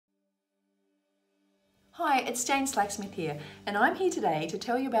Hi, it's Jane Slacksmith here, and I'm here today to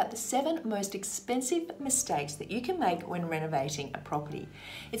tell you about the 7 most expensive mistakes that you can make when renovating a property.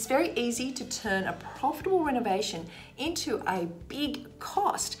 It's very easy to turn a profitable renovation into a big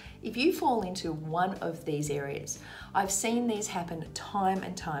cost if you fall into one of these areas. I've seen these happen time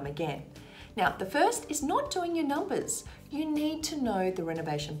and time again. Now, the first is not doing your numbers. You need to know the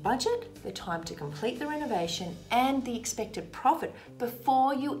renovation budget, the time to complete the renovation, and the expected profit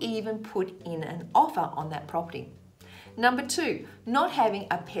before you even put in an offer on that property. Number 2, not having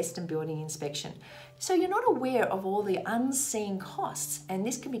a pest and building inspection. So you're not aware of all the unseen costs, and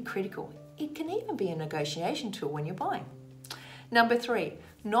this can be critical. It can even be a negotiation tool when you're buying. Number 3,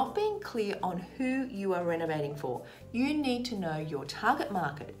 not being clear on who you are renovating for. You need to know your target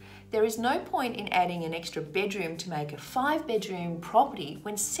market. There is no point in adding an extra bedroom to make a 5-bedroom property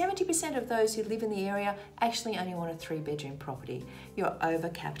when 70% of those who live in the area actually only want a 3-bedroom property. You're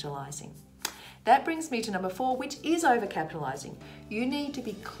overcapitalizing. That brings me to number 4, which is overcapitalizing. You need to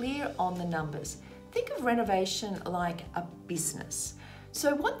be clear on the numbers. Think of renovation like a business.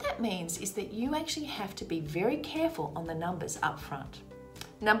 So what that means is that you actually have to be very careful on the numbers up front.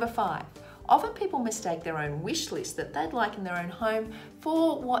 Number 5, often people mistake their own wish list that they'd like in their own home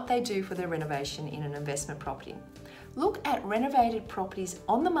for what they do for their renovation in an investment property. Look at renovated properties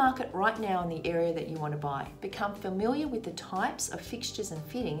on the market right now in the area that you want to buy. Become familiar with the types of fixtures and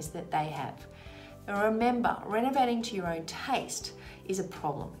fittings that they have. And remember, renovating to your own taste is a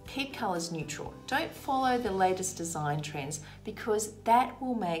problem. Keep colours neutral. Don't follow the latest design trends because that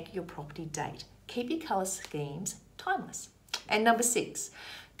will make your property date. Keep your colour schemes timeless. And number 6,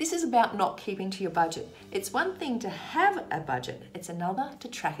 this is about not keeping to your budget. It's one thing to have a budget, it's another to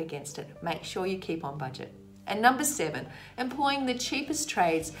track against it. Make sure you keep on budget. And number 7, employing the cheapest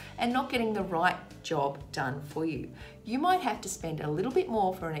trades and not getting the right job done for you. You might have to spend a little bit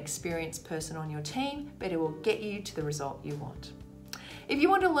more for an experienced person on your team, but it will get you to the result you want. If you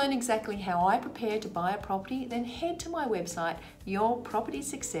want to learn exactly how I prepare to buy a property, then head to my website,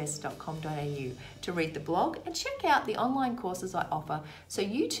 yourpropertysuccess.com.au, to read the blog and check out the online courses I offer so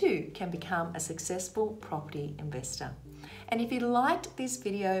you too can become a successful property investor. And if you liked this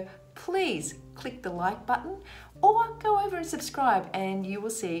video, please click the like button or go over and subscribe and you will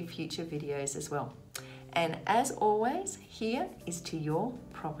see future videos as well. And as always, here is to your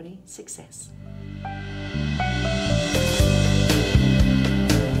property success.